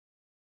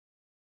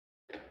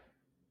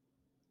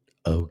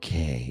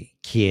Okay,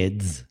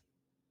 kids,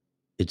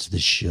 it's the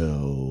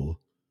show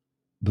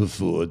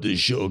before the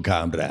show,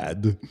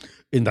 comrade.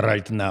 And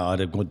right now,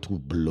 I'm going to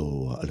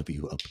blow all of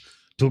you up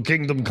to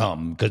Kingdom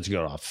Come because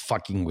you're all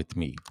fucking with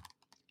me.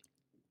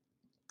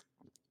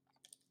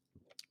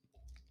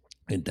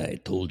 And I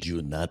told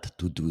you not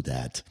to do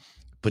that.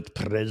 But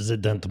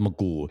President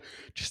Magoo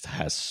just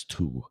has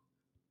to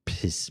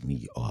piss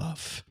me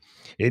off.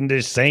 And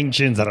the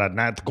sanctions are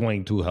not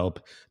going to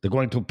help. They're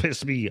going to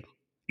piss me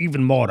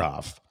even more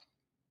off.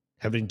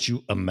 Haven't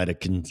you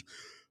Americans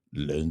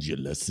learned your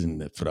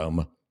lesson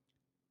from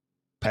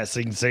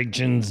passing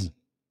sanctions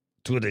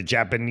to the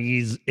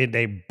Japanese and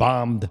they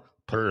bombed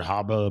Pearl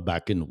Harbor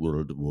back in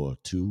World War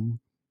II?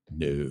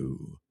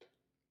 No.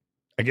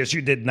 I guess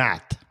you did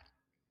not.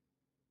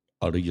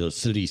 All of your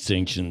city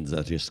sanctions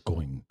are just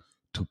going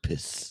to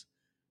piss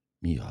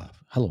me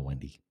off. Hello,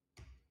 Wendy.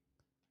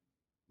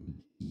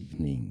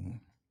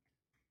 Evening,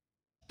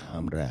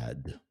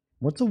 comrade.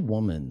 What's a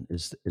woman?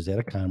 Is that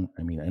a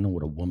I mean, I know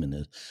what a woman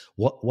is.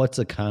 What's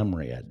a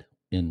comrade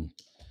in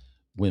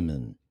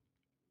women,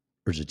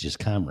 or is it just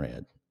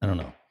comrade? I don't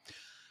know. All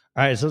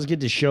right, so let's get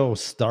the show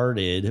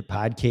started.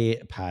 Podbean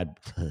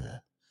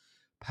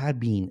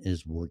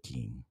is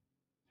working.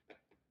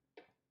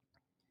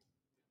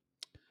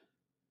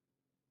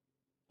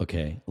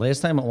 Okay,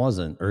 last time it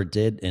wasn't, or it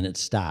did, and it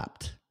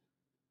stopped.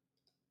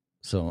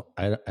 So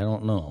I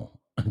don't know.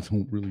 I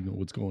don't really know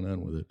what's going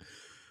on with it.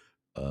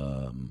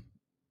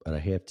 But I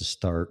have to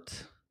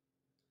start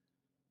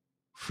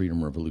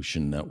Freedom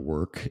Revolution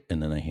Network,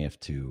 and then I have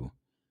to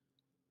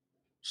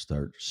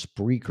start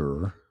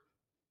Spreaker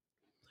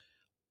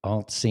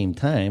all at the same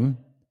time,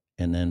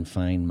 and then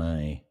find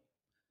my.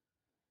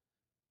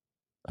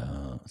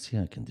 Let's see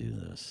how I can do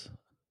this.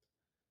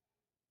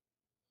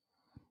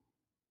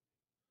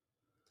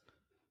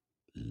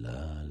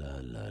 La la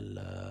la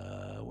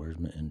la. Where's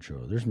my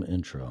intro? There's my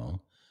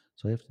intro.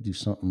 So I have to do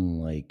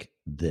something like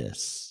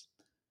this.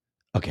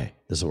 Okay,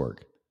 this will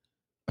work.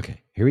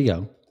 Okay, here we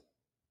go.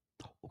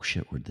 Oh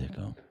shit, where'd that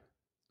go?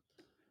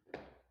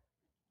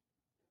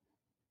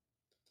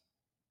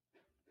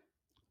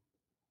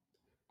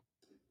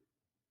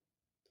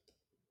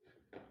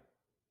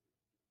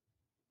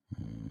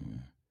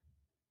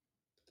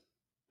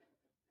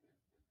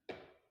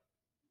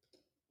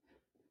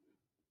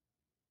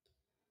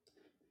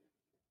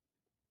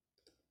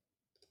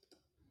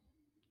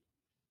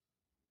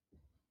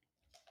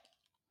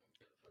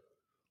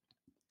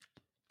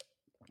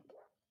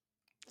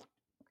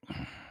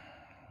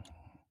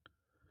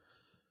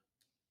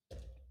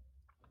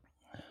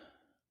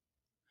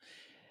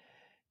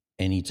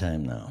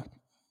 Anytime now.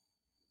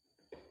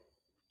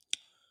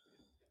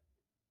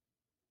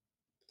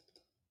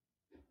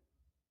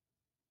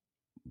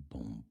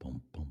 Boom,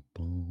 boom, boom,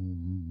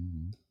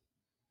 boom.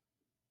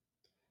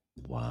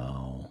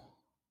 Wow.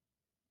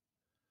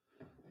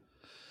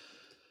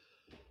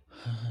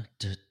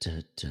 Da,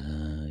 da, da.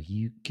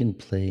 You can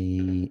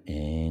play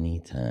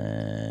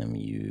anytime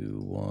you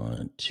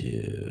want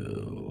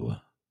to.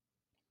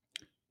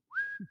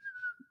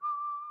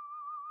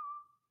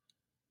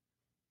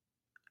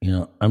 You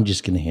know, I'm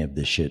just going to have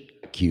this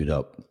shit queued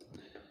up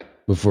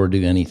before I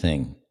do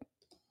anything.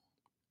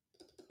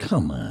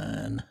 Come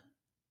on.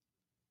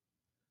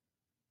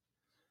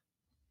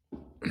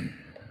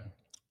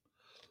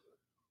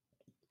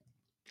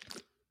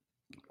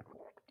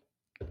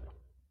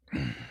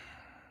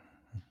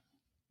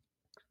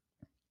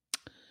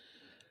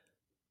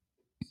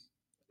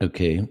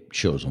 Okay,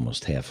 show's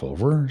almost half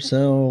over,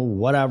 so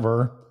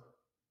whatever.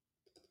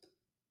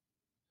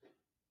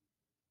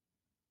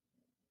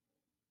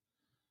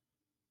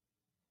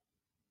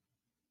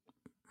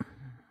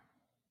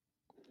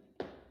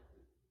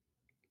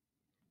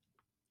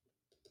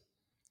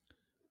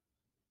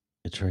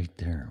 It's right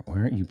there. Why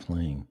aren't you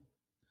playing?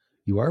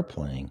 You are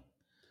playing.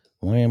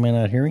 Why am I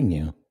not hearing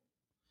you?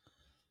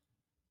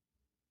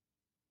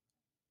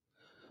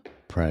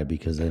 Probably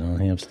because I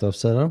don't have stuff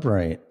set up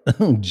right.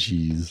 Oh,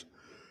 jeez.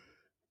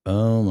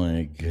 Oh,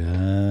 my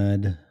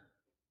God.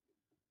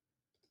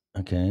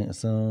 Okay,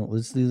 so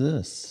let's do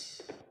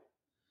this.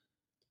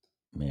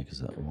 Man,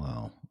 because,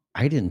 wow.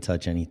 I didn't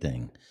touch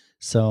anything.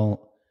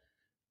 So,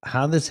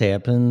 how this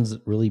happens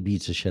really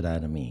beats the shit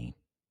out of me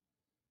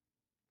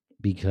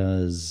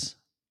because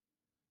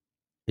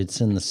it's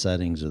in the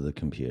settings of the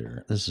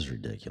computer. This is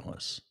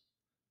ridiculous.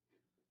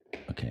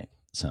 Okay,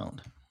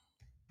 sound.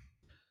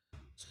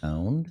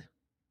 Sound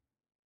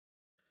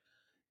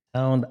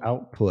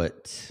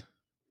output.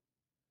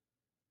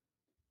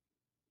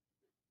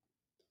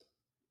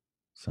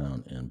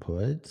 Sound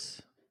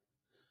input.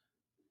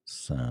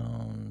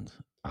 Sound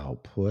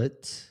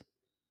output.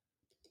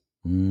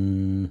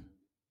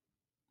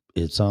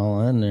 It's all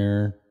on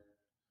there.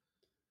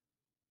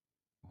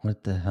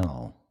 What the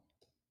hell?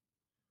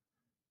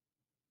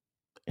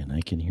 And I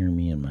can hear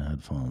me in my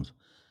headphones.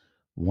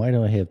 Why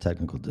do I have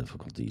technical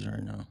difficulties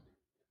right now?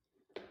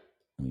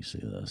 Let me see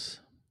this.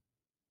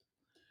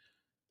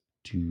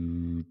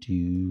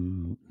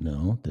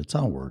 No, that's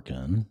all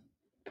working.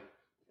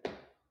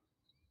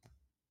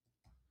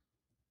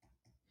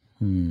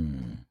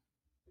 Boom,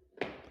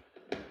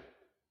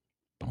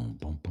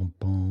 boom, boom,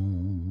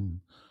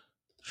 boom.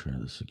 Try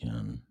this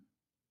again.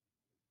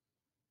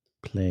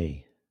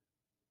 Play.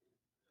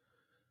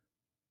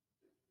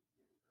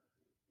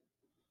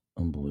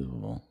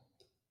 Unbelievable.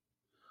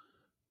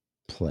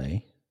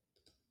 Play.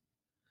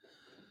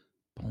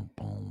 Boom,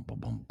 boom, boom,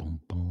 boom, boom,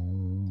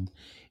 boom.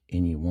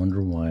 And you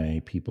wonder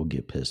why people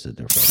get pissed at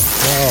their phone.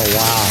 Oh,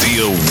 wow.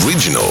 The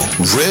original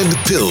Red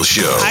Pill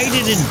Show. I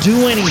didn't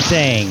do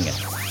anything.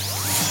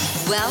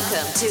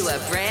 Welcome to a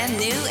brand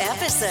new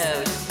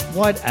episode.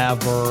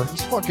 Whatever.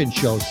 This fucking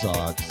show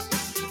sucks.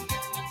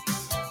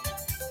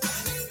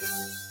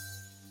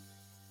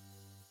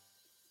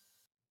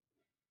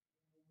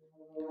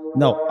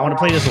 No, I want to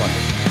play this one.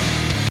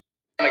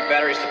 Like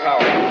batteries to power.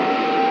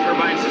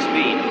 Turbines to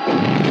speed.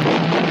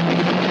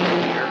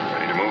 You're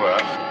ready to move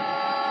out.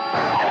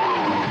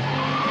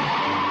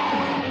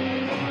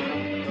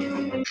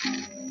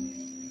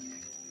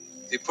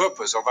 The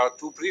purpose of our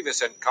two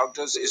previous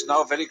encounters is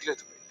now very clear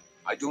to me.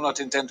 I do not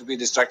intend to be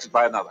distracted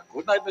by another.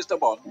 Good night, Mr.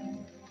 Bond.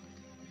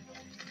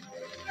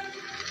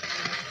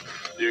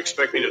 Do you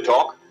expect me to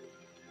talk?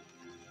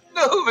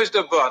 No,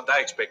 Mr. Bond,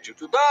 I expect you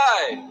to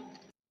die.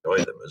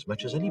 Enjoy them as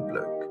much as any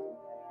bloke.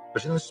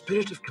 But in the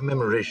spirit of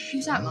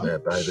commemoration,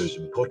 whereby those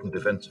important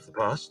events of the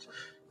past,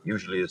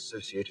 usually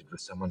associated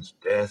with someone's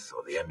death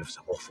or the end of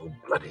some awful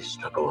bloody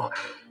struggle,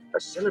 are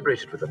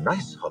celebrated with a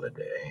nice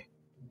holiday,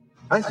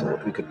 I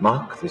thought we could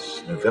mark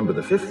this November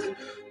the 5th,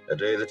 a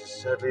day that is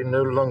sadly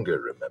no longer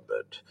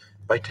remembered,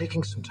 by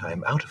taking some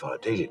time out of our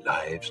daily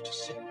lives to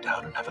sit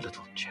down and have a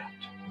little chat.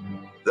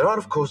 There are,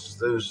 of course,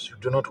 those who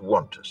do not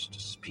want us to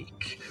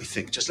speak.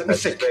 Let me I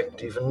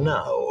suspect even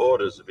now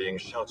orders are being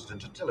shouted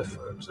into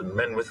telephones and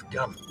men with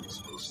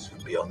guns will soon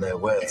be on their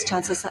way. It's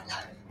Chancellor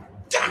Sutler.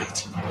 Damn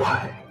it.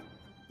 Why?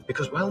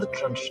 Because while the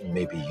truncheon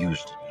may be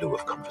used in lieu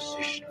of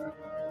conversation,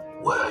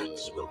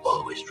 words will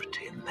always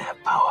retain their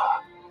power.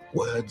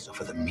 Words are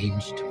for the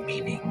means to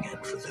meaning,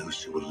 and for those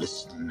who will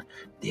listen,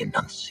 the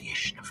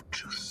enunciation of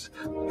truth.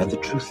 And the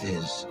truth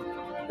is,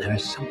 there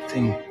is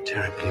something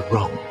terribly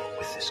wrong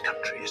with this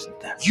country, isn't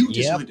there? You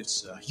designed it,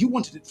 sir. You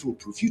wanted it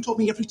foolproof. You told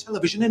me every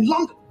television in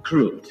London.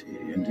 Cruelty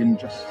and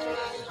injustice,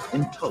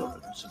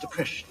 intolerance and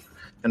oppression.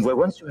 And where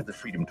once you had the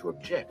freedom to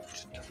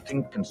object, to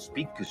think and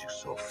speak as you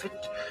saw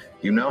fit,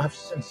 you now have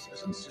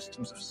censors and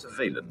systems of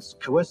surveillance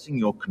coercing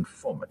your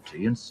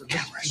conformity and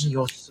soliciting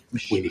your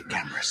submission. We need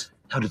cameras.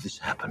 How did this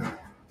happen?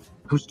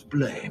 Who's to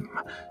blame?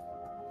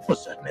 Well,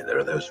 certainly there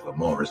are those who are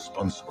more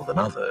responsible than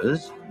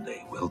others, and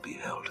they will be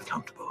held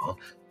accountable.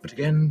 But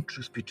again,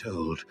 truth be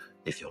told,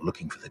 if you're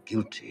looking for the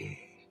guilty,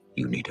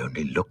 you need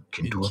only look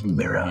into a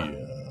mirror.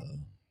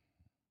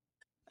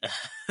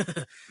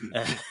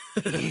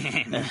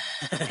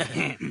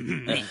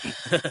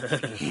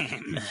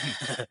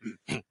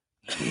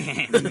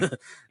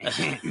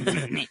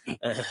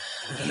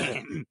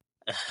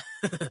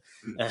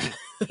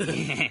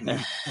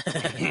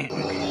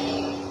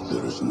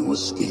 There is no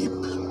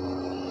escape.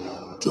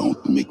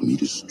 Don't make me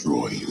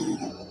destroy you.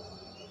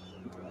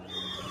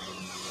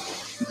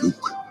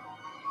 Luke,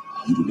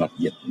 you do not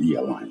yet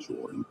realize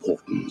your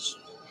importance.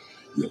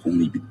 You have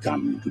only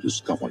begun to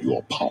discover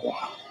your power.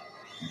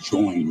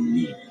 Join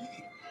me,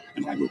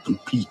 and I will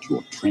complete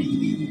your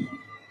training.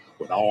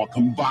 With our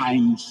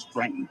combined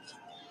strength,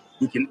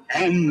 we can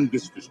end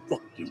this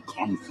destructive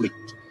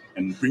conflict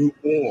and bring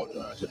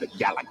order to the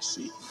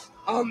galaxy.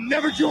 I'll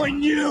never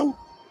join you!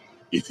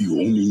 If you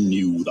only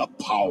knew the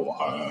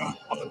power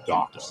of the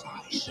dark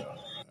side.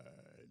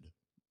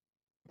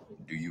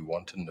 Do you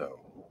want to know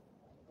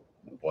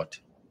what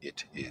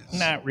it is?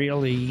 Not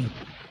really.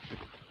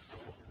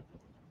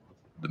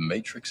 The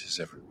Matrix is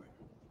everywhere.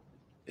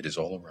 It is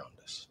all around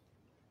us.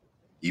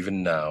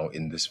 Even now,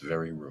 in this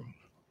very room.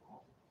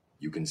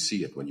 You can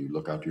see it when you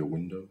look out your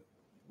window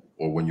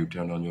or when you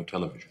turn on your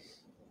television.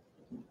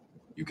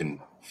 You can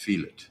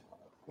feel it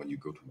when you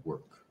go to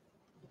work,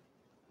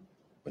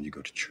 when you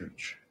go to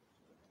church,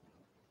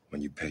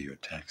 when you pay your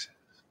taxes.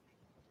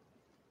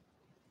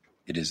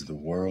 It is the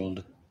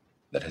world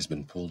that has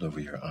been pulled over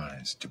your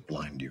eyes to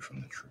blind you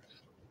from the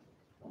truth.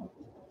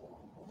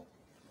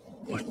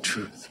 What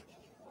truth?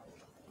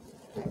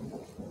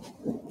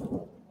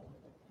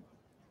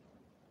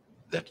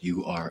 That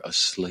you are a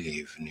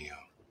slave, Neo.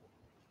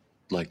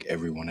 Like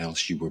everyone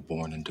else, you were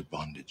born into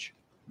bondage,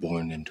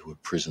 born into a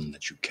prison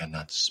that you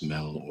cannot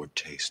smell or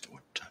taste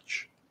or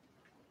touch.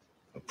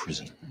 A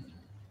prison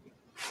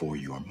for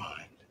your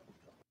mind.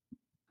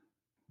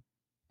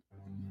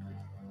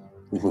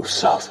 We move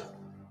south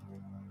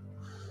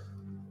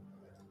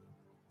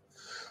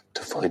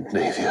to find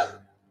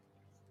Navia.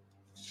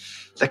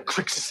 Let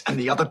Crixus and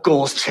the other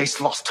Gauls chase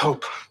Lost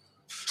Hope.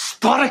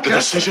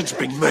 Spartacus! The decision's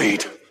been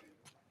made.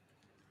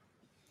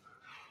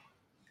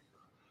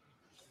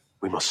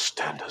 We must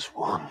stand as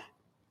one.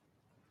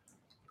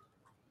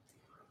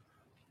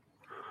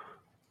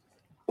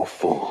 Or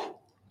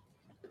fall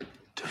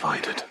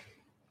divided.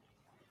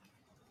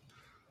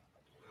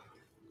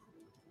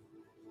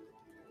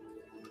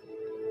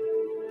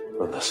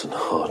 A lesson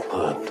hard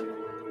learned.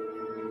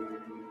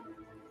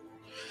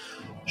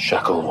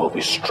 shackle will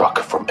be struck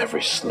from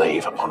every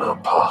slave upon our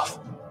path.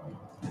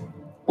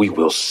 We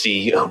will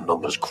see our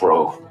numbers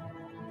grow.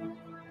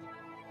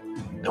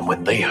 And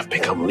when they have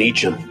become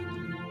legion,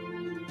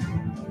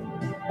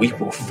 we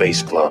will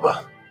face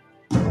Glaber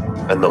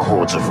and the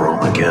hordes of Rome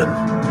again.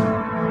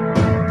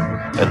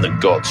 And the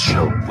gods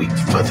shall weep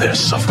for their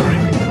suffering.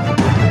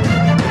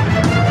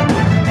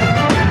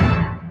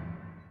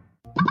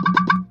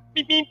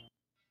 Beep, beep.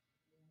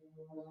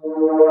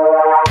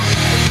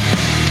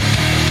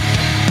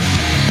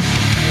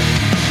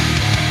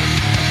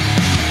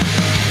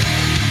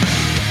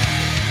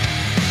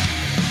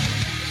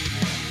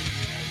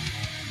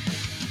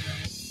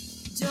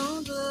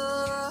 Don't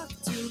look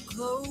too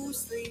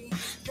closely,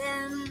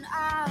 then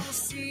I'll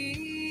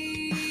see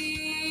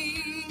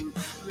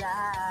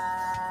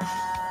right.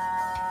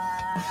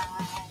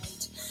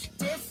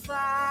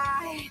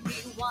 Defy me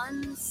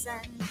once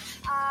and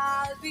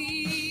I'll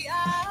be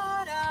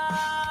out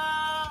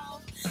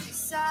of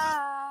sight.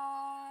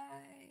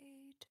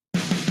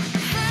 Hey,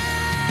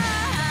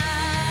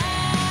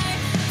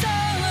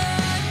 don't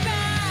look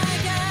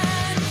back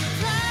and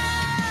fly.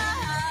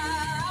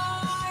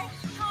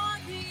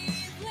 Can't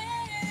keep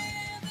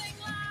living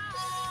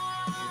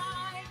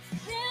life.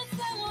 It's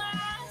the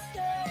last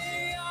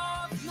day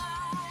of my life.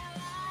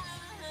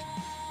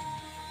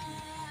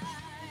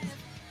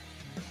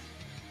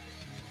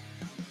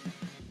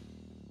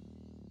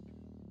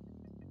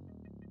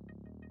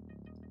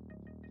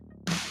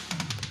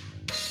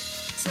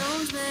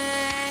 Don't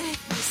make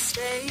me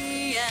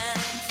stay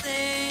and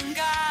think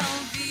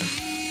I'll be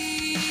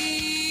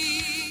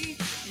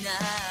nice.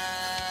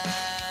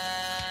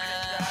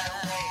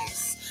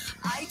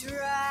 I'd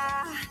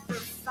rather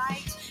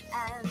fight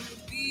and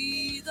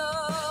be the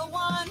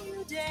one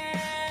who despises.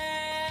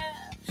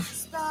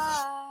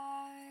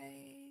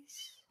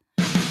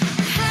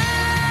 Hey,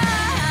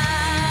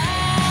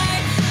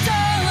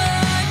 don't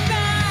look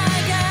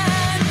back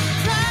and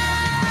fly.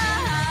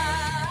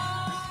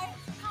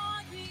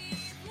 Can't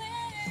keep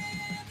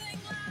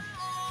living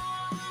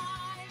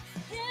life.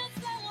 It's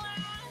the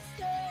last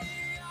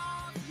day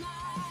of my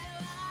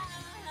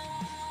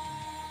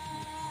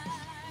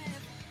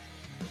life.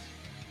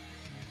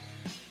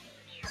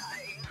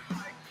 Trying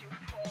hard to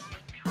pull me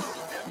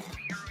closer,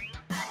 fearing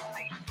that I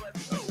slip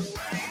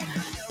away.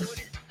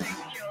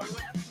 Noticing you're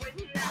left with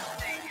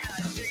nothing,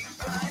 nothing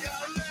but a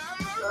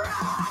memory.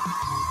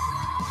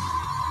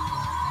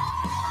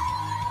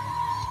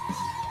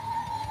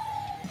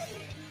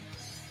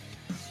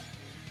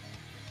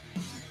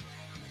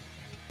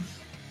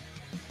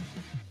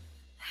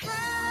 Hey,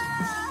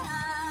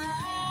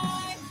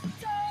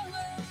 don't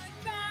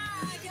look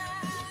back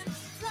and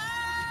fly.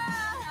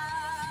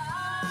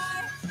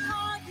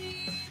 Can't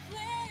keep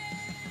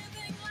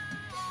living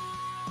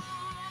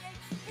life.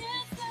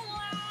 It's the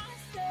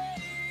last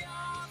day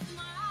of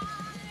my life.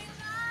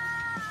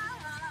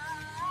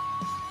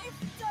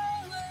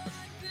 Don't look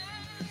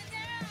back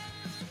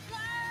and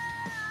fly.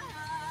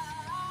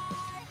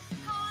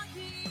 Can't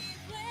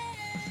keep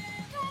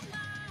living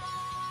life.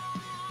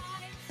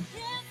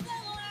 It's the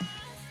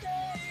last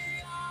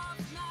day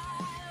of my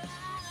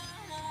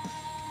life.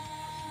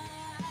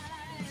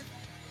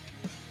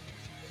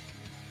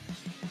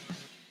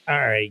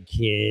 All right,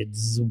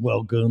 kids,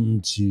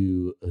 welcome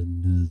to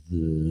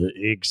another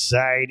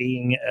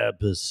exciting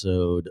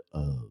episode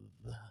of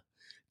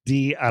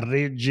the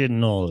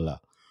original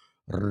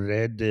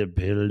Red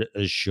Pill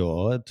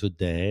Show.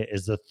 Today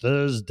is a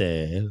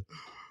Thursday.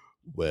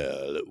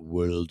 Well,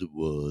 World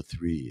War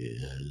III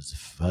has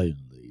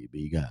finally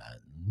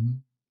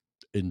begun,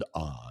 and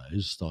I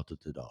started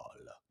it all.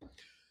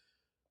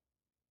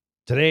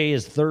 Today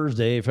is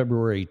Thursday,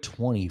 February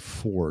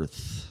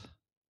 24th,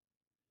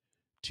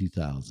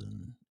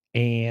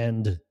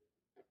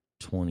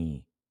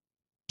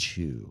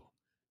 2022.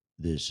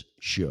 This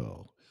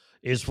show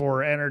is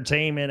for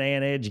entertainment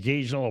and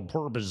educational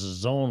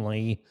purposes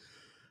only.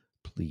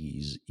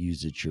 Please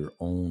use at your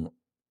own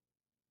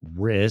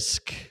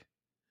risk.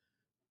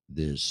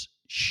 This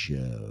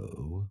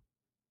show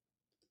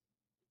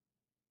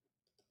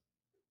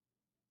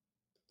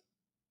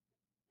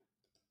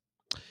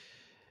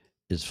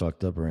is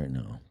fucked up right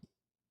now.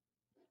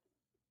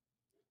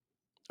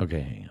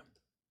 Okay, hang on.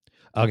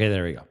 Okay,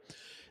 there we go.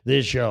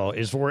 This show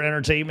is for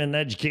entertainment and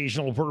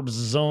educational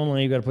purposes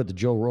only. You got to put the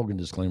Joe Rogan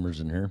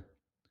disclaimers in here.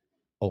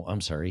 Oh, I'm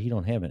sorry. He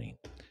don't have any.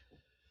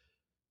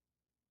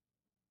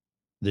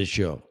 This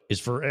show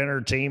is for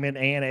entertainment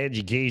and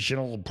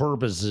educational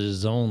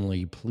purposes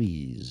only.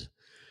 Please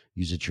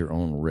use at your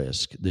own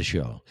risk. This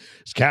show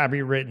is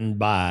copywritten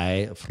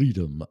by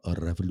Freedom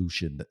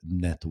Revolution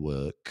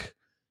Network.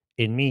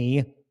 And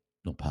me,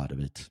 no part of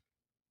it.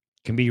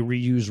 Can be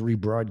reused,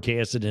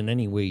 rebroadcasted in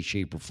any way,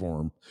 shape, or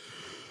form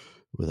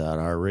without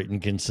our written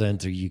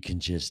consent, or you can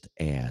just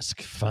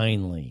ask.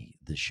 Finally,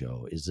 the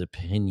show is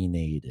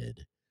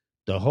opinionated.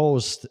 The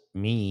host,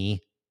 me,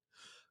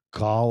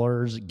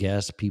 callers,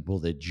 guests, people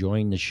that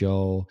join the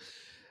show,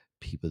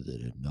 people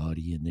that are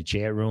naughty in the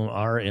chat room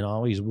are and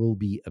always will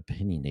be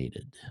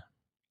opinionated.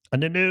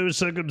 Under no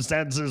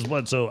circumstances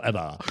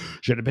whatsoever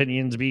should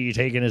opinions be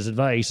taken as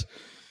advice.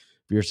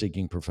 If you're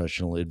seeking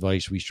professional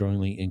advice, we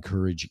strongly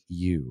encourage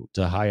you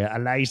to hire a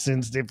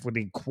licensed, if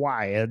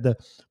required,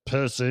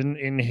 person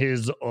in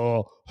his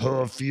or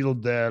her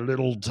field there,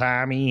 little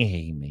Tommy.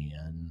 Hey,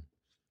 man.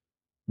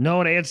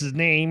 No, that's his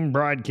name,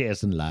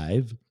 broadcasting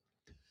live.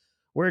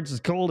 Where it's as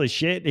cold as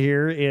shit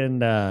here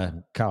in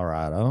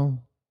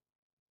Colorado.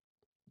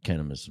 Kind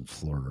of missing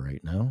Florida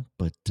right now,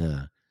 but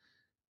I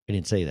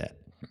didn't say that.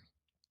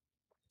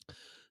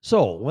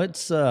 So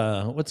what's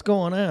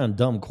going on?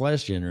 Dumb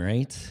question,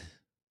 right?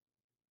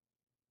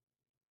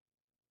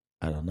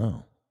 I don't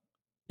know.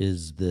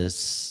 Is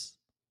this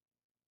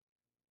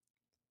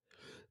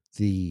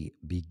the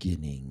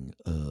beginning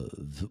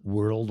of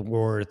World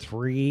War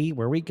III,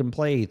 where we can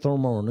play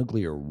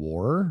thermonuclear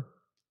war?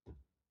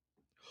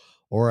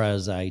 Or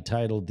as I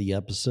titled the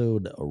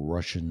episode,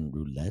 Russian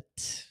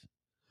Roulette.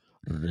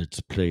 Let's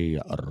play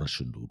a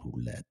Russian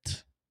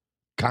Roulette.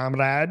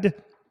 Comrade.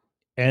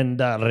 And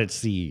let's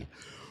see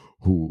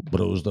who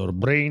blows their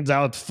brains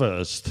out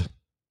first.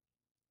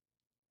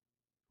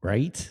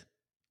 Right?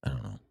 I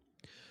don't know.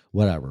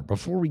 Whatever.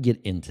 Before we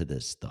get into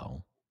this,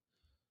 though,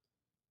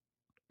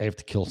 I have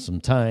to kill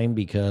some time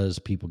because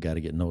people got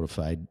to get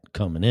notified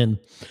coming in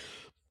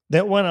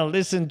that want to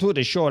listen to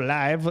the show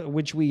live,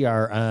 which we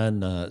are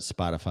on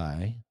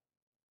Spotify,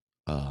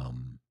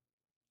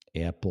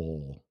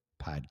 Apple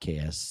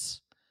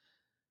Podcasts,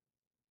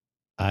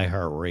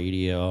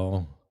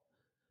 iHeartRadio,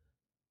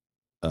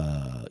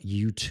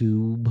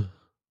 YouTube, of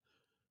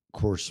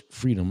course,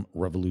 Freedom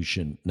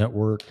Revolution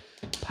Network,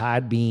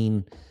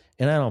 Podbean,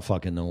 and I don't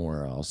fucking know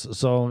where else.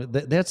 So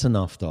that's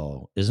enough,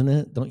 though, isn't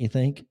it? Don't you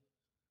think?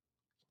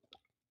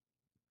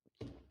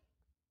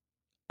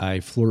 I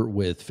flirt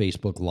with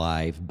Facebook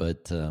Live,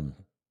 but I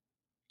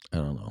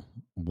don't know.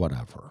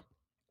 Whatever.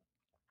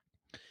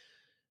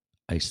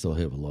 I still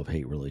have a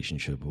love-hate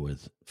relationship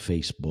with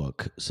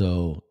Facebook.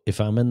 So if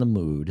I'm in the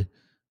mood,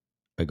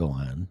 I go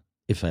on.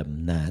 If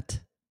I'm not,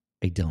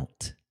 I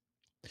don't.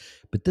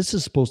 But this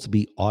is supposed to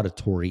be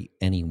auditory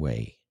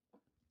anyway.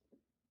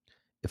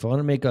 If I want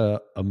to make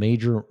a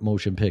major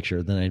motion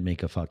picture, then I'd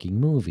make a fucking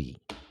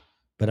movie.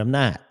 But I'm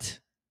not,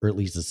 or at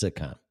least a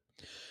sitcom.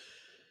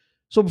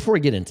 So before I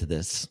get into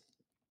this,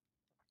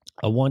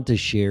 I want to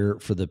share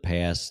for the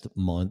past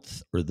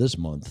month, or this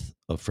month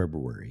of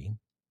February,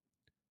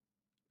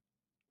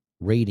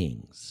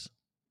 ratings.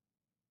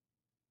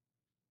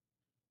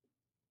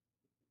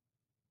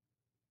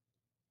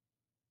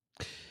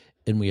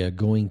 And we are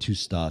going to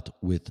start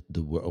with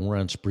we're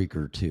on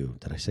Spreaker too.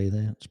 Did I say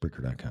that?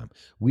 Spreaker.com.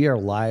 We are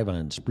live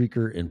on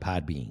Spreaker and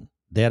Podbean.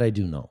 That I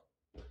do know.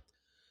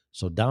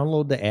 So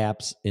download the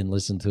apps and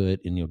listen to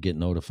it, and you'll get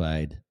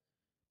notified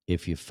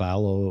if you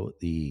follow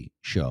the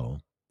show.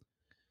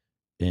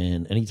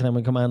 And anytime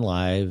I come on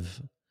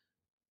live,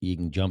 you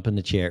can jump in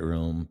the chat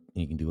room.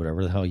 You can do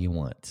whatever the hell you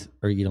want,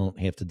 or you don't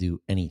have to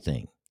do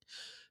anything.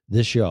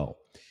 This show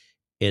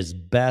is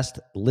best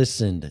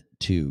listened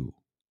to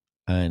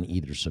on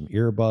either some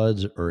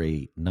earbuds or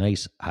a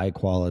nice high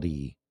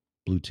quality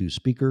Bluetooth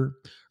speaker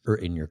or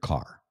in your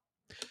car.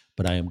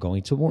 But I am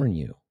going to warn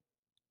you,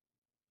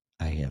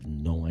 I have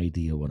no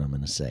idea what I'm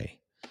going to say.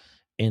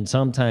 And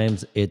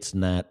sometimes it's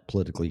not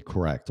politically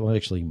correct. Well,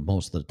 actually,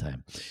 most of the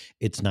time,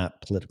 it's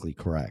not politically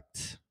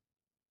correct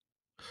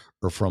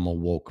or from a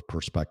woke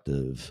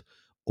perspective,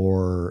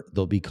 or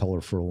there'll be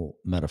colorful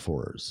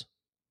metaphors.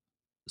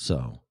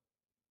 So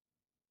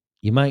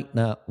you might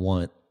not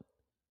want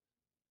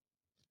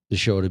the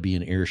show to be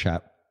an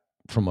earshot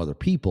from other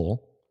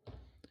people,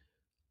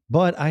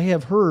 but I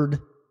have heard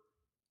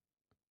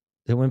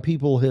that when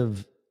people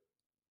have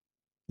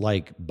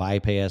like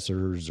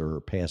bypassers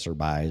or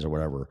passerbys or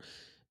whatever,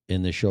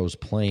 and the show's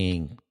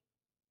playing,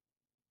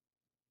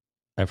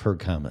 I've heard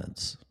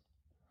comments.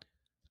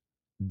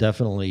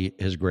 Definitely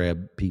has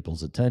grabbed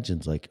people's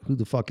attentions. Like, who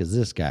the fuck is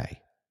this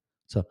guy?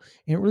 So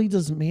it really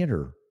doesn't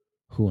matter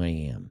who I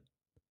am.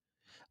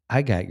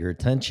 I got your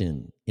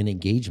attention and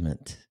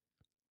engagement.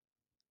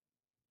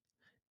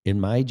 And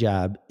my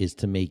job is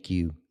to make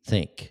you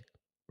think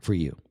for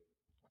you.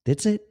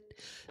 That's it.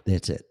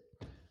 That's it.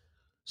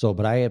 So,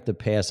 but I have to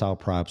pass out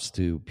props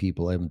to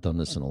people. I haven't done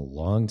this in a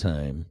long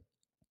time.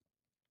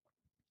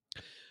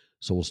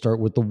 So we'll start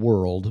with the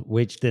world,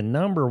 which the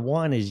number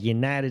one is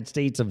United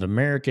States of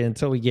America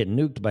until we get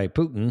nuked by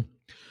Putin.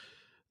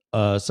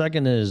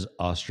 Second is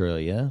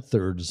Australia.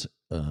 Third's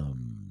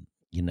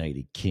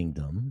United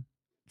Kingdom,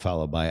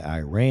 followed by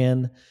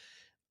Iran,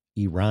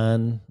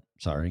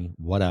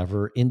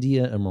 whatever,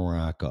 India, and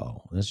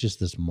Morocco. That's just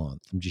this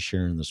month. I'm just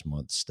sharing this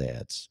month's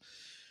stats.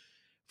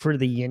 For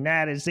the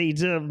United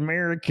States of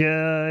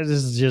America,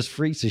 this just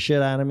freaks the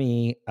shit out of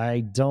me. I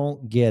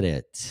don't get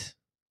it.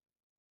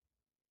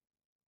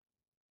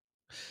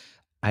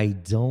 I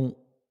don't.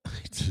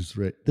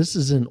 This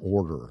is in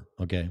order,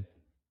 okay?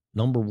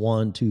 Number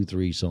 1, 2,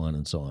 3, so on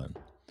and so on,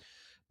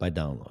 by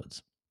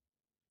downloads.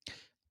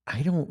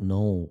 I don't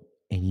know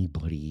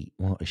anybody.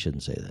 Well, I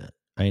shouldn't say that.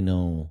 I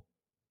know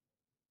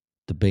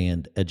the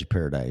band Edge of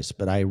Paradise,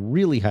 but I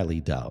really highly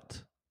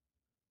doubt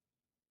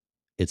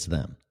it's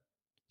them.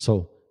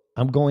 So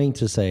I'm going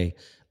to say,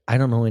 I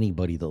don't know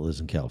anybody that lives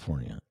in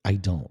California. I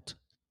don't.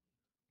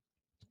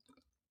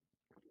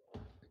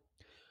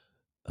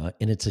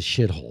 And it's a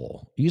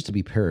shithole. It used to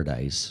be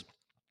paradise,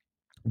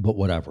 but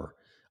whatever.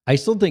 I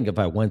still think if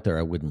I went there,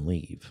 I wouldn't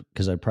leave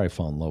because I'd probably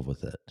fall in love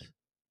with it.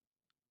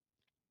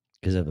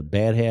 Because I have a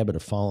bad habit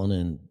of falling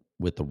in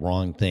with the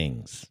wrong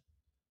things.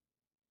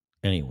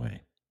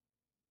 Anyway,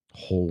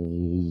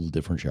 whole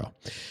different show.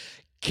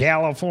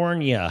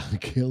 California.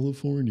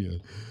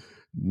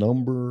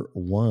 Number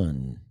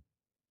 1.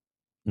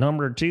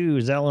 Number 2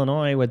 is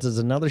Illinois, which is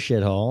another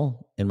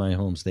shithole in my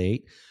home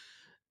state.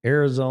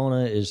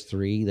 Arizona is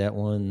 3. That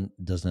one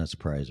does not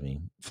surprise me.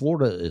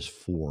 Florida is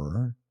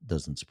 4.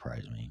 Doesn't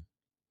surprise me.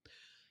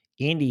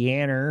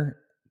 Indiana,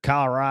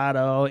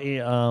 Colorado,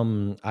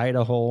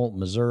 Idaho,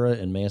 Missouri,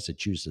 and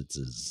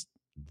Massachusetts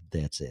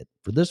that's it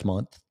for this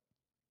month.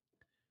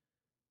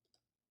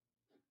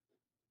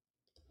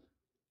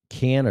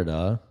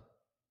 Canada,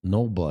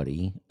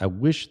 nobody. I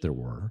wish there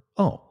were.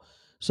 Oh,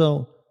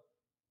 so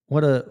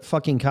what a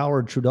fucking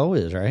coward Trudeau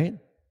is, right?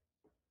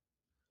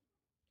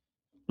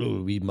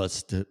 Oh, we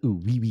must.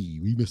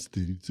 We must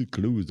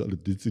close all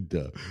of this,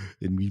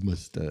 and we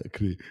must.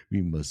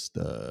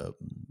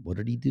 What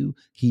did he do?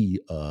 He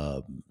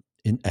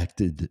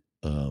enacted.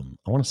 I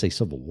want to say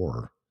civil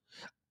war.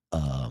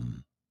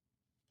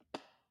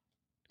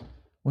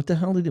 What the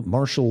hell did it?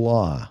 Martial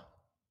law.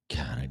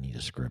 God, I need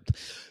a script.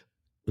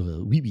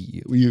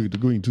 We are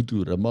going to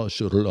do the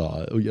martial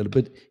law. Oh, yeah,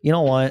 but you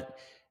know what?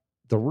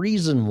 The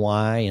reason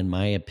why, in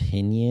my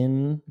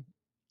opinion,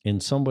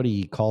 and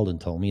somebody called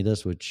and told me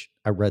this, which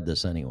I read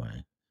this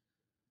anyway,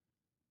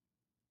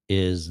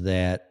 is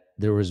that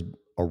there was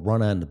a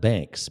run on the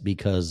banks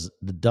because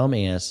the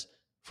dumbass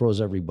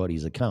froze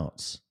everybody's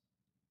accounts.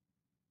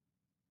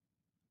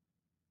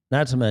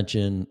 Not to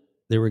mention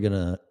they were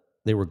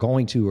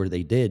going to, or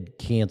they did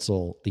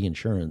cancel the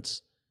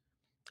insurance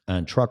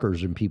on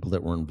truckers and people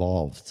that were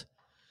involved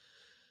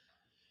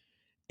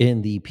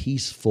in the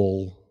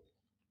peaceful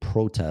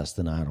protest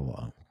in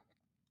Ottawa.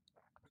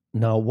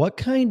 Now, what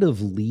kind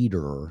of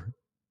leader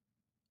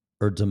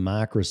or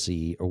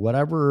democracy or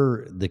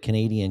whatever the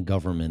Canadian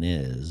government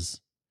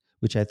is,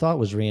 which I thought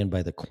was ran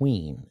by the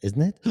Queen,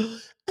 isn't it?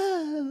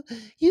 Oh,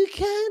 you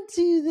can't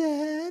do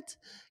that.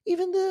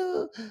 Even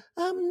though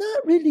I'm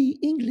not really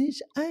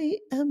English, I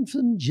am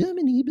from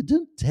Germany, but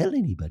don't tell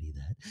anybody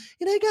that.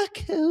 And I got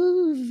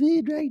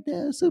COVID right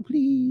now, so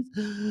please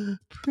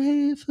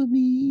pray for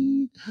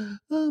me.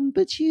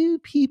 But you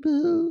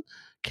people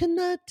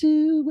cannot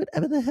do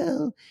whatever the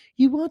hell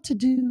you want to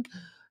do,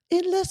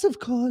 unless, of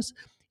course,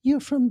 you're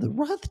from the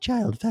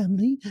Rothschild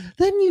family.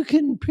 Then you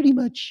can pretty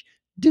much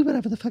do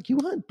whatever the fuck you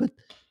want, but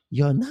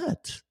you're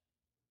not.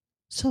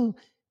 So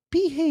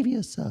behave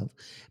yourself.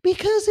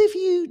 Because if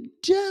you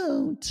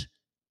don't,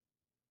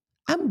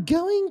 I'm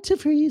going to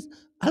freeze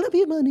all of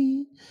your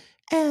money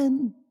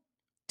and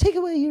take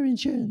away your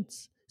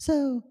insurance.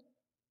 So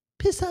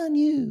piss on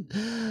you.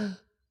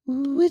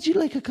 Would you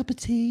like a cup of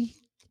tea?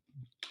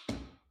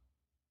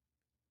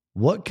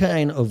 What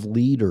kind of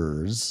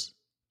leaders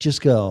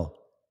just go,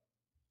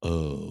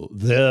 oh,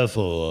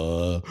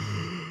 therefore,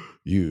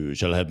 you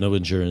shall have no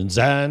insurance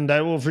and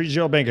I will freeze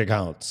your bank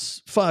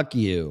accounts. Fuck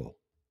you.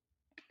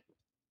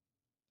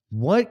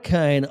 What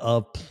kind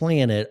of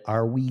planet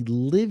are we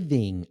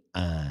living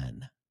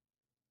on?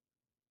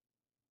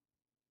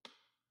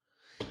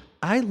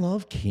 I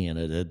love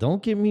Canada.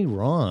 Don't get me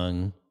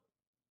wrong.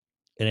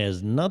 It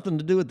has nothing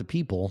to do with the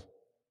people.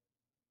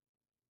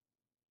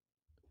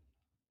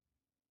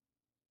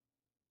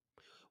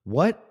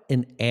 What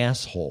an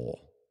asshole.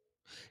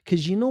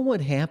 Because you know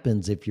what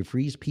happens if you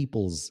freeze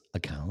people's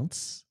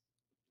accounts?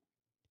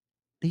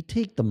 They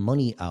take the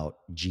money out,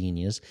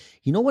 genius.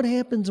 You know what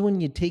happens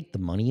when you take the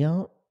money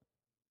out?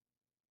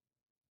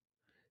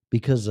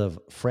 Because of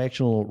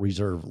fractional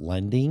reserve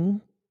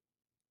lending,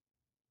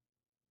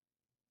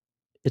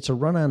 it's a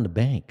run on the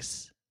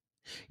banks.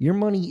 Your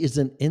money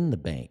isn't in the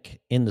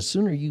bank. And the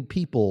sooner you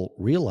people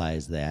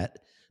realize that,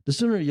 the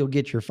sooner you'll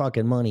get your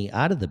fucking money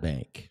out of the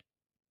bank.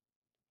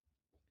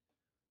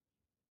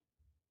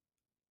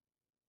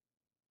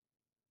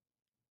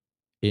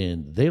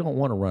 And they don't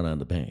want to run on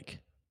the bank.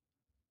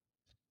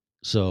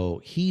 So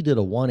he did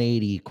a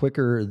 180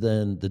 quicker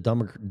than the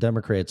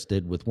Democrats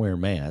did with wearing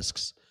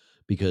masks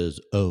because,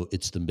 oh,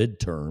 it's the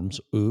midterms.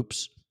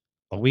 Oops.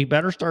 Well, we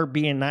better start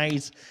being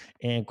nice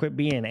and quit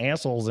being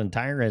assholes and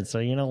tyrants. So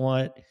you know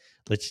what?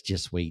 Let's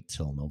just wait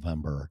till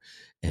November.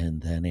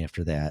 And then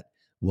after that,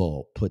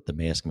 we'll put the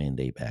mask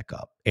mandate back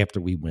up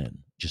after we win.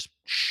 Just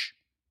shh.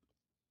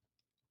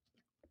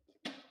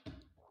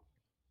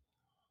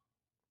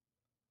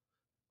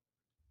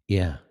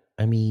 Yeah.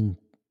 I mean,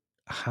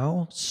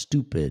 how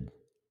stupid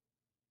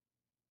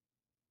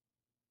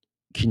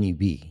can you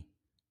be?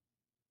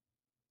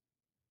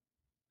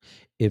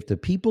 If the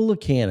people of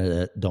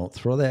Canada don't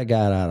throw that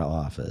guy out of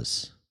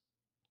office,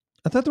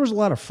 I thought there was a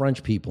lot of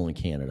French people in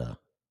Canada.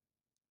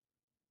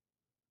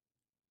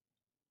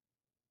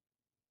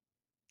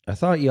 I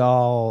thought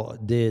y'all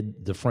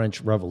did the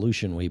French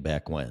Revolution way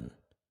back when.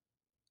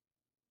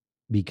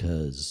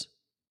 because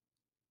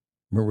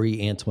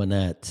Marie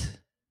Antoinette,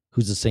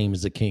 who's the same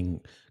as the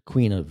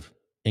Queen of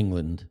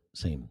England,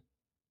 same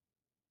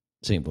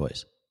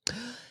voice.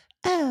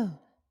 Oh,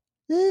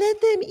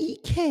 let them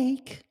eat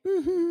cake.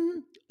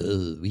 Mm-hmm.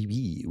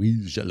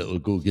 We shall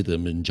go get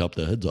them and chop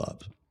their heads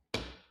off.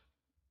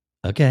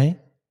 Okay.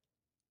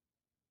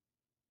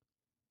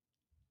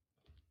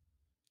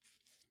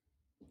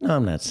 No,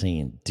 I'm not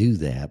saying do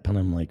that, but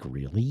I'm like,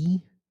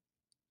 really?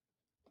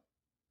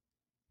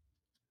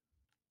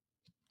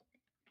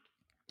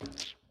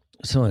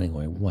 So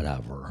anyway,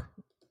 whatever.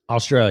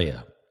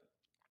 Australia.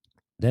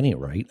 That ain't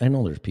right. I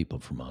know there's people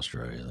from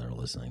Australia that are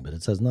listening, but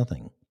it says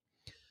nothing.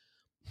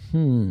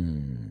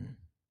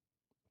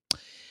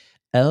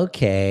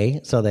 Okay,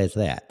 so that's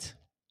that.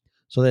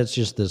 So that's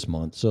just this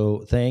month.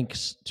 So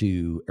thanks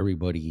to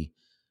everybody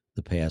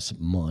the past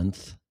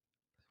month.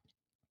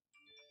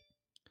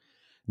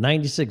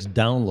 96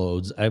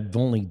 downloads. I've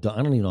only done,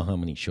 I don't even know how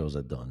many shows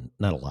I've done.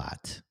 Not a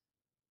lot.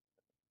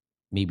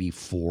 Maybe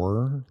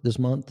 4 this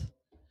month.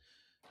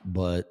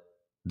 But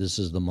this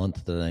is the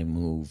month that I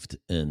moved,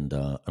 and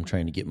I'm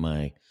trying to get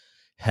my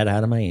head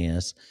out of my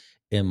ass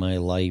and my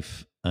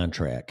life on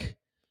track.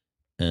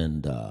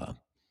 And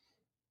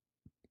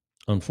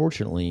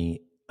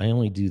unfortunately, I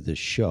only do this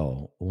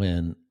show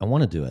when I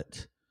want to do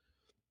it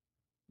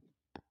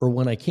or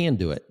when I can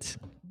do it.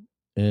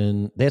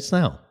 And that's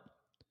now.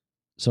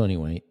 So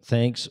anyway,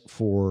 thanks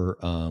for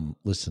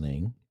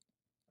listening.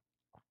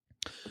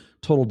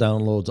 Total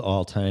downloads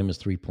all time is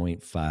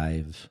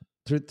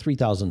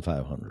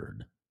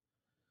 3,500.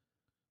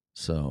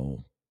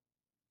 So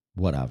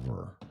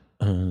whatever.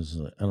 I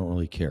don't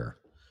really care,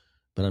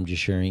 but I'm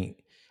just sharing.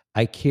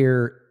 I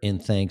care in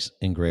thanks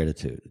and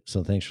gratitude.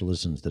 So thanks for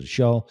listening to the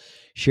show.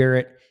 Share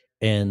it.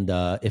 And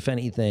if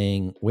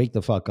anything, wake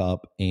the fuck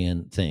up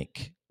and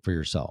think for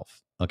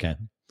yourself. Okay.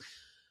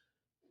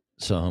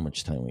 So how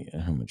much time we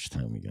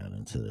got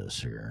into this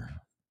here?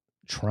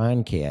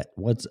 Tron Cat,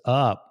 what's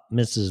up,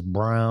 Mrs.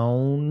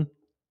 Brown?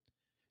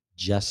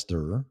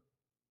 Jester.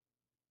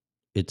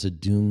 It's a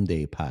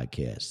Doomsday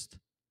podcast.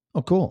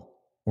 Oh, cool.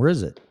 Where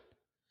is it?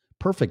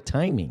 Perfect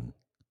timing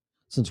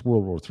since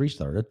World War III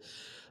started.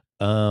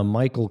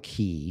 Michael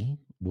Key,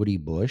 Woody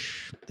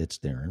Bush. That's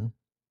Darren.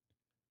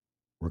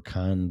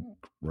 Rakan,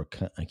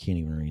 I can't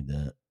even read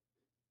that.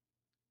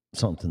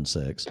 Something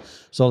 6.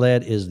 So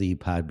that is the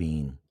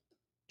Podbean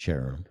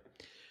chat room.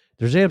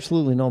 There's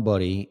absolutely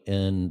nobody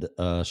in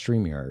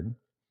StreamYard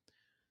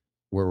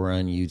where we're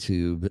on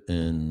YouTube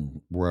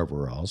and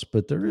wherever else,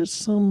 but there is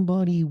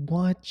somebody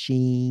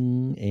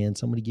watching, and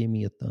somebody gave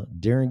me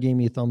Darren gave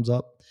me a thumbs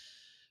up.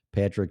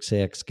 Patrick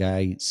Sachs,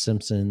 Guy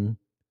Simpson.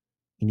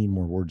 You need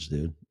more words,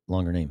 dude.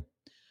 Longer name.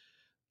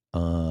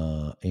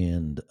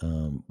 And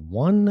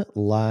one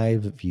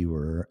live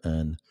viewer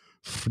on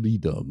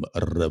Freedom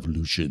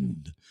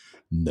Revolution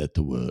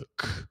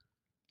Network.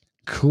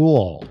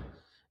 Cool.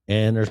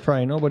 And there's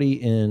probably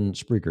nobody in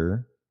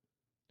Spreaker.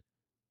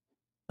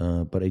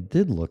 But I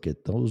did look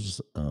at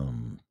those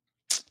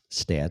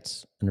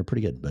stats, and they're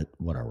pretty good, but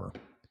whatever.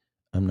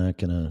 I'm not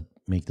going to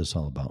make this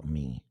all about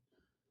me.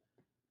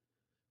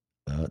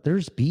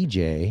 There's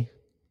BJ.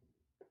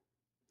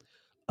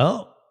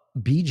 Oh,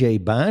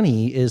 BJ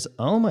Bonnie is,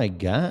 oh my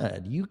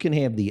God. You can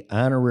have the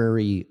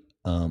honorary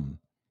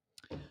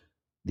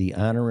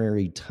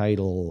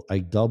title. I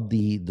dubbed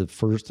the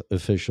first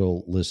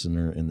official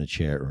listener in the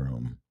chat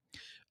room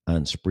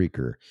on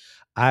Spreaker.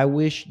 I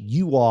wish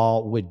you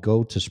all would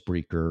go to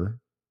Spreaker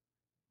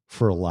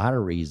for a lot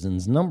of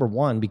reasons. Number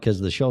one,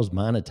 because the show's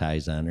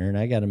monetized on there and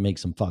I got to make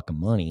some fucking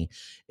money.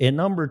 And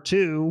number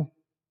two,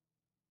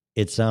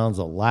 it sounds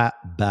a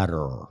lot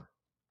better.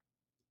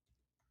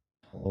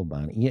 Oh,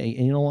 Bonnie. Yeah,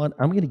 you know what?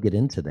 I'm going to get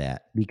into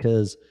that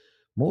because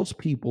most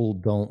people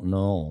don't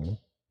know.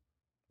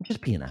 I'm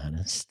just being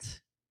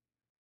honest.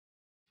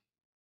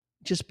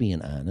 Just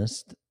being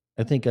honest.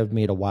 I think I've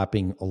made a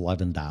whopping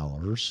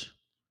 $11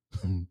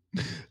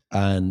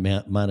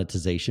 on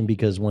monetization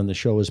because when the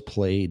show is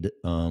played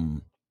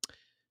on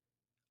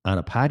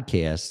a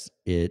podcast,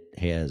 it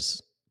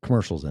has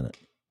commercials in it.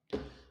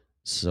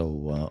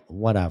 So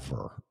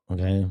whatever.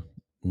 Okay.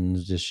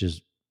 And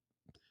just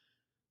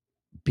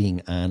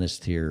being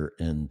honest here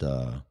and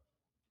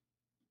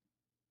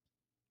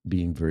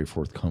being very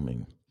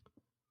forthcoming.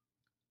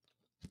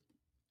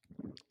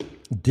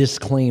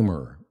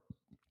 Disclaimer.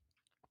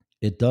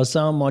 It does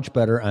sound much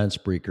better on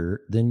Spreaker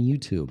than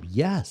YouTube.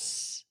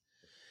 Yes.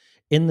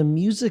 And the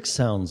music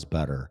sounds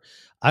better.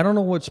 I don't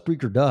know what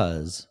Spreaker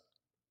does,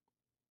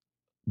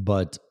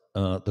 but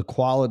the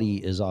quality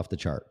is off the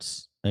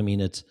charts. I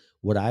mean, it's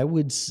what I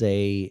would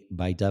say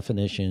by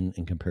definition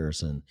in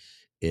comparison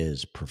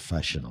is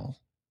professional.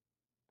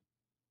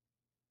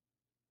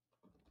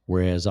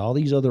 Whereas all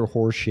these other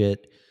horseshit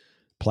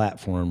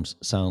platforms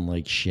sound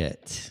like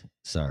shit.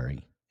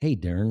 Sorry. Hey,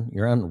 Darren,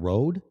 you're on the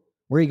road?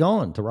 Where are you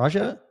going? To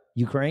Russia?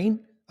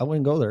 Ukraine? I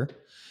wouldn't go there.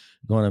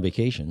 Going on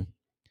vacation.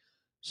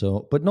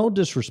 So, but no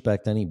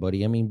disrespect to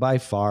anybody. I mean, by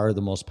far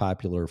the most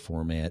popular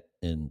format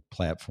and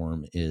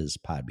platform is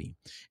Podbean.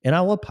 And I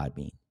love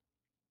Podbean.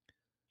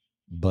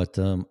 But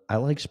I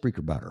like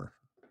Spreaker better.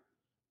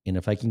 And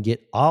if I can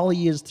get all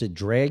he is to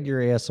drag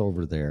your ass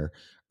over there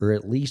or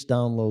at least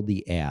download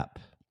the app,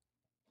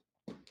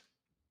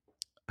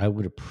 I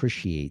would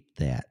appreciate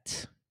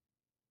that.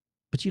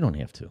 But you don't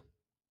have to.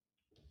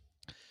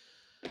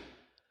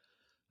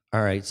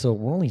 All right, so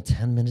we're only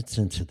 10 minutes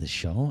into the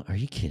show. Are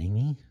you kidding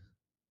me?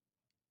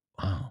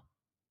 Wow.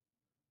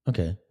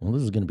 Okay, well,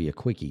 this is going to be a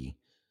quickie.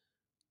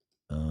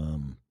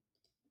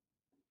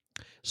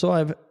 So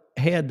I've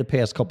had the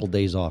past couple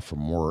days off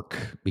from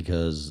work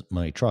because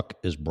my truck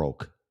is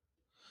broke.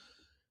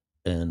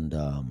 And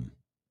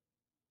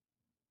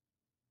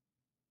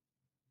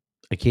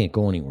I can't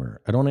go anywhere.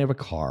 I don't have a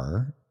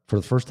car. For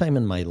the first time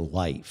in my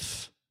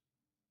life,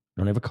 I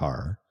don't have a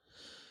car.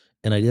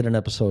 And I did an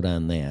episode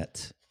on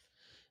that.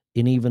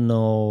 And even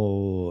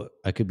though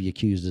I could be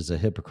accused as a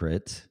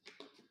hypocrite,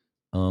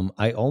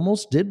 I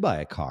almost did buy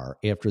a car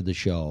after the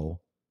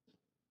show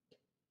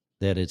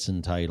that it's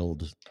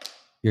entitled,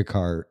 Your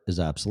Car is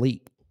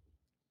Obsolete,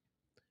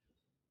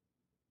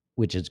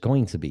 which it's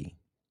going to be.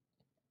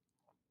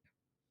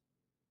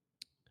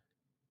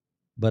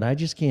 But I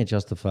just can't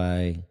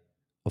justify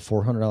a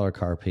 $400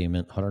 car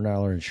payment,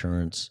 $100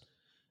 insurance,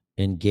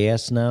 and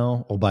gas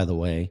now. Oh, by the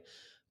way,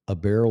 a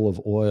barrel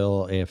of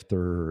oil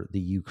after the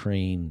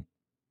Ukraine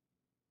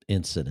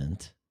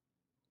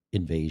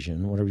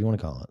invasion, whatever you want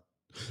to call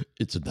it.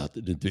 It's not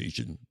an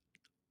invasion,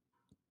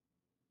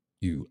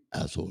 you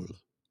asshole.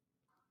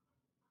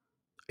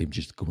 I'm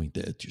just going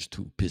there just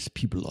to piss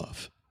people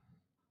off.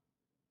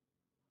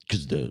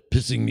 Because they're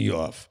pissing me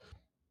off.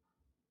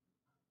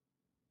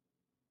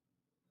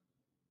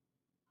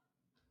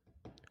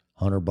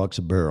 $100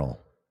 a barrel.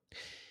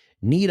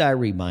 Need I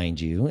remind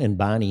you, and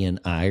Bonnie and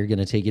I are going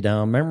to take you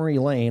down memory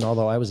lane,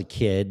 although I was a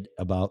kid,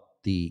 about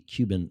the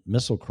Cuban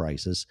Missile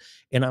Crisis.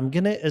 And I'm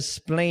going to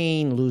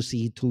explain,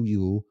 Lucy, to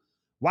you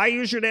why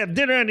you should have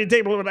dinner on the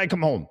table when I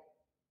come home.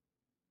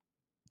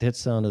 That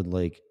sounded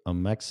like a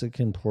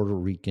Mexican, Puerto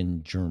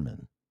Rican,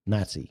 German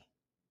Nazi.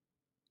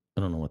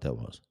 I don't know what that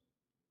was.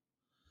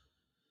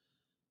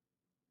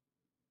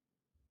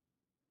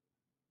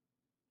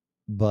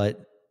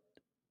 But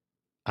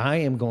I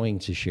am going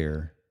to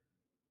share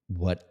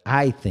what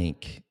I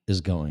think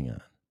is going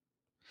on.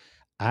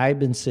 I've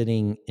been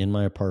sitting in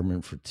my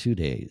apartment for 2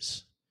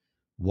 days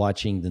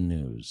watching the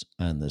news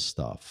on this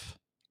stuff.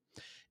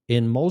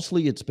 And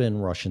mostly it's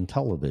been Russian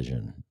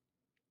television.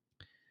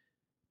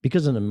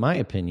 Because in my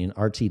opinion,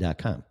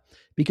 RT.com.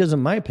 Because in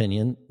my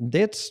opinion,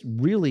 that's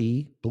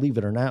really, believe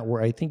it or not,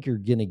 where I think you're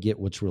going to get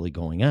what's really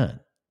going on.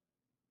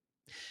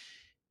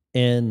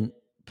 And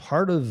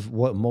part of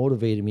what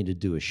motivated me to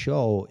do a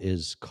show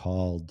is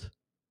called,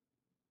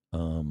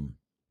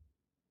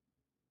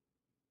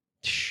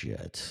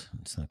 shit.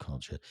 It's not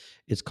called shit.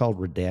 It's called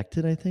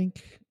Redacted, I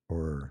think.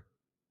 Or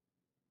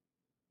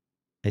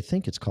I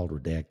think it's called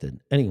Redacted.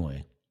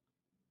 Anyway,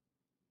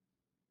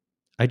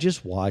 I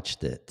just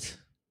watched it.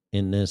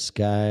 And this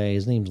guy,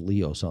 his name's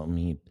Leo something.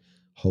 He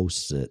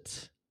hosts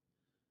it,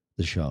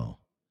 the show.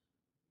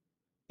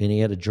 And he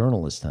had a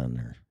journalist on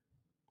there.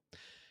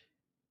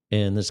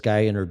 And this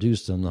guy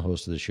introduced him, the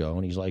host of the show.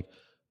 And he's like,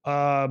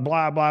 blah,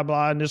 blah,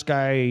 blah. And this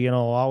guy,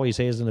 always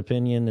has an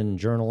opinion and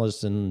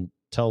journalist and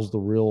tells the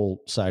real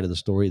side of the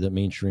story that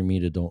mainstream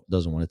media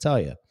doesn't want to tell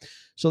you.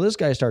 So this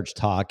guy starts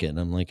talking.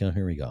 I'm like, oh,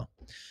 here we go.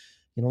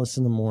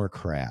 Listen to more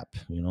crap.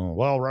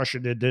 Well, Russia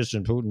did this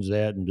and Putin's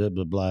that and blah,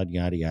 blah, blah,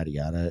 yada, yada,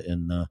 yada.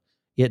 And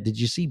yeah, did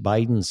you see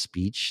Biden's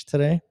speech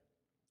today?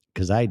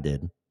 Because I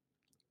did.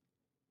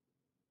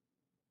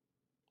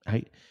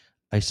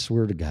 I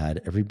swear to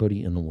God,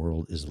 everybody in the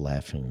world is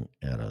laughing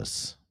at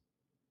us.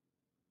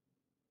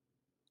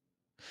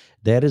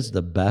 That is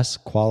the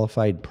best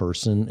qualified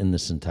person in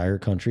this entire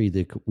country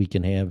that we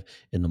can have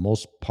in the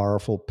most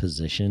powerful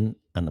position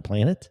on the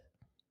planet.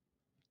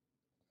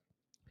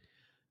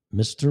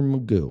 Mr.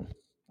 Magoo.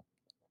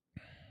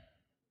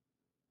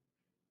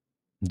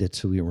 That's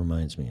who he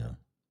reminds me of.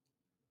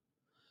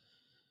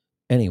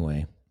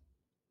 Anyway,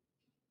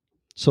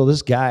 so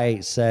this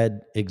guy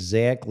said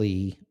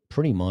exactly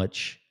pretty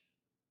much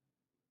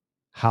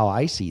how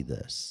I see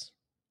this,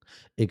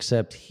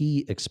 except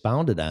he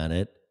expounded on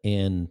it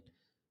and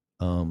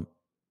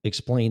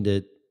explained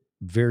it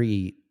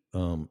very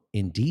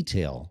in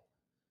detail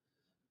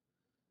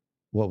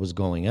what was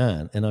going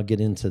on. And I'll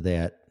get into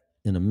that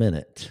in a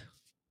minute.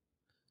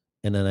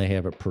 And then I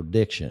have a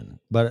prediction.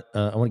 But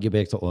I want to get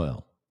back to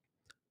oil.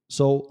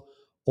 So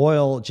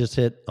oil just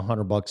hit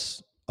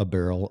 $100 a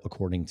barrel,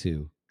 according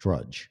to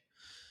Drudge.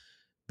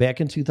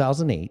 Back in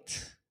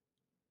 2008,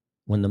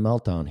 when the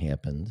meltdown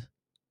happened,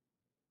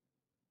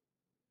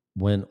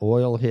 when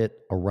oil hit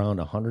around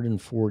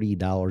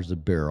 $140 a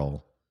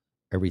barrel,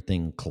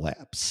 everything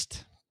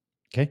collapsed.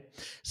 Okay?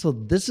 So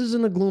this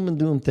isn't a gloom and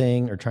doom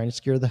thing or trying to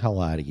scare the hell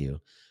out of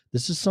you.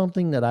 This is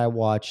something that I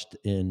watched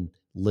and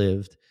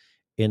lived.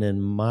 And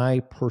in my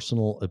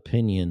personal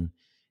opinion,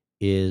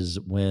 is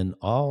when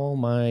all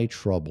my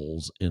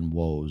troubles and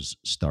woes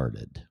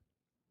started.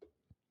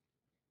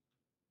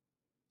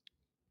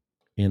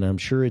 And I'm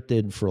sure it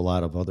did for a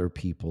lot of other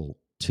people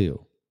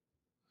too.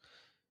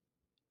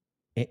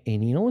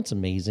 And you know what's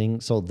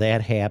amazing? So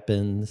that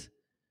happened,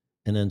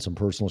 and then some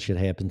personal shit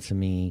happened to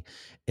me,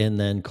 and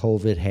then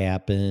COVID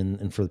happened,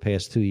 and for the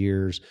past 2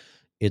 years,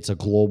 it's a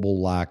global